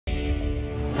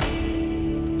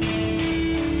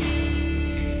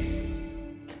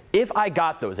If I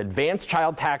got those advanced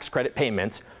child tax credit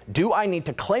payments, do I need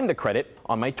to claim the credit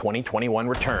on my 2021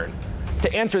 return?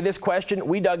 To answer this question,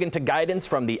 we dug into guidance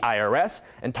from the IRS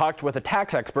and talked with a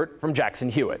tax expert from Jackson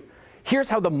Hewitt. Here's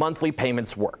how the monthly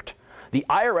payments worked. The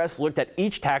IRS looked at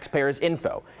each taxpayer's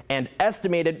info and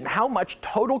estimated how much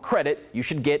total credit you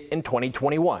should get in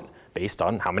 2021 based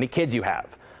on how many kids you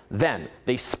have. Then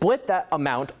they split that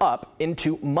amount up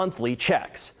into monthly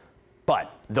checks.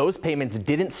 But those payments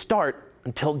didn't start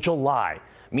until July,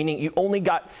 meaning you only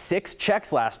got 6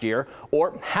 checks last year,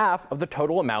 or half of the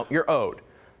total amount you're owed.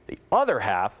 The other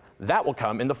half, that will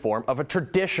come in the form of a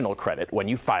traditional credit when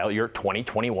you file your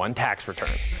 2021 tax return.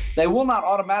 They will not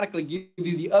automatically give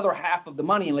you the other half of the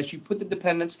money unless you put the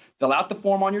dependents, fill out the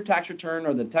form on your tax return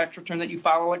or the tax return that you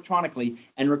file electronically,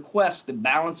 and request the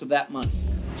balance of that money.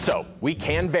 So we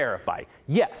can verify,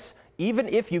 yes, even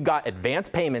if you got advance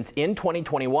payments in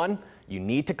 2021, you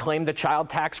need to claim the child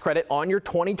tax credit on your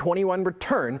 2021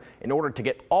 return in order to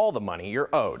get all the money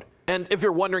you're owed. And if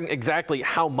you're wondering exactly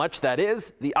how much that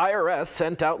is, the IRS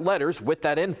sent out letters with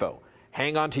that info.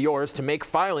 Hang on to yours to make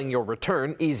filing your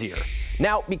return easier.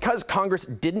 Now, because Congress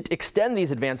didn't extend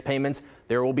these advance payments,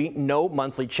 there will be no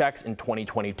monthly checks in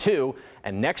 2022,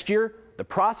 and next year, the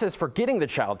process for getting the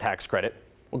child tax credit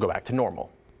will go back to normal.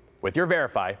 With your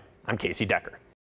Verify, I'm Casey Decker.